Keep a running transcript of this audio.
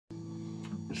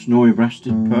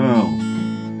snowy-breasted pearl.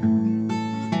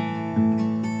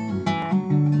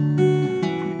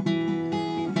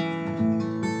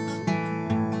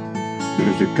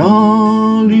 There's a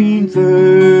calling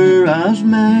for as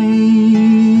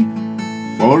May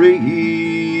for a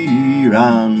year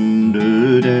and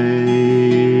a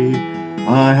day.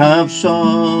 I have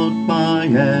sought by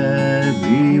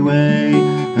every way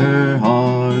her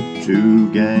heart to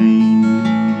gain.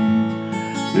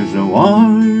 There's no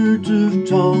art of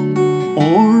tongue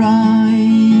or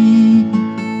eye,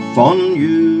 fond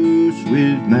use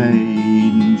with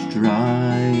maidens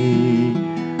try.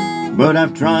 But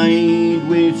I've tried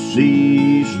with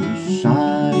ceaseless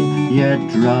sigh, yet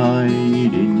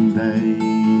tried in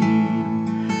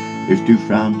vain. If to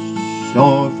France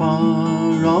or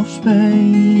far off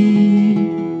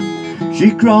Spain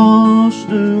she crossed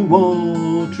the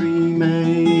watery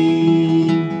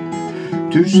main,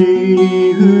 to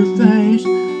see her face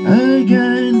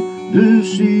again the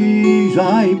seas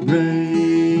I brave.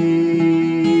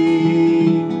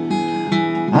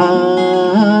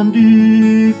 And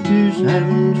if 'tis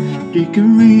heaven's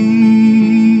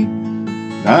decree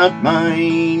that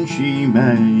mine she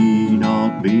may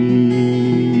not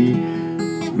be,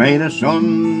 may the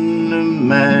Son of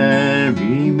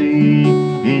Mary me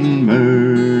in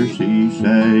mercy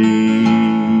save.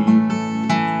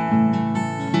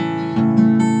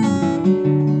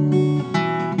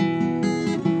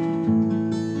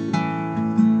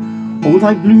 O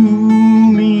thy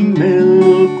blooming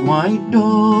milk-white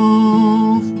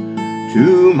dove,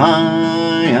 to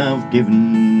my have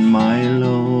given my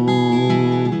love.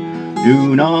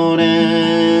 Do not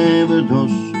ever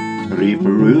thus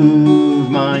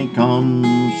reprove my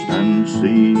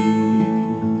constancy.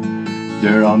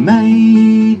 There are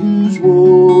maidens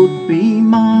would be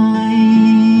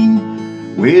mine,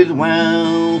 with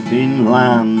wealth in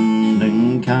land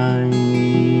and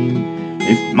kine,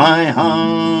 if my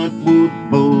heart would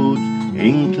but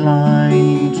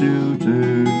incline to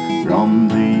turn from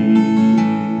thee.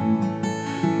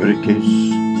 But a kiss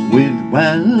with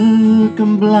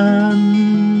welcome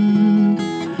bland,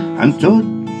 and touch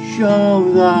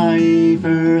of thy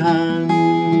fair hand,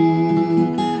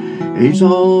 is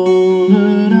all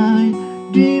that I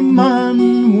demand.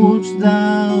 Wouldst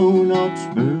thou not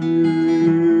spur?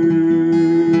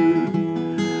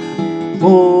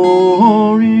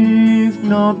 For if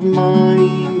not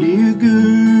mine, dear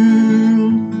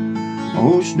girl,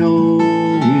 O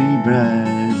snowy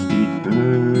breasted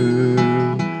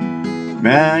pearl,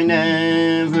 may I never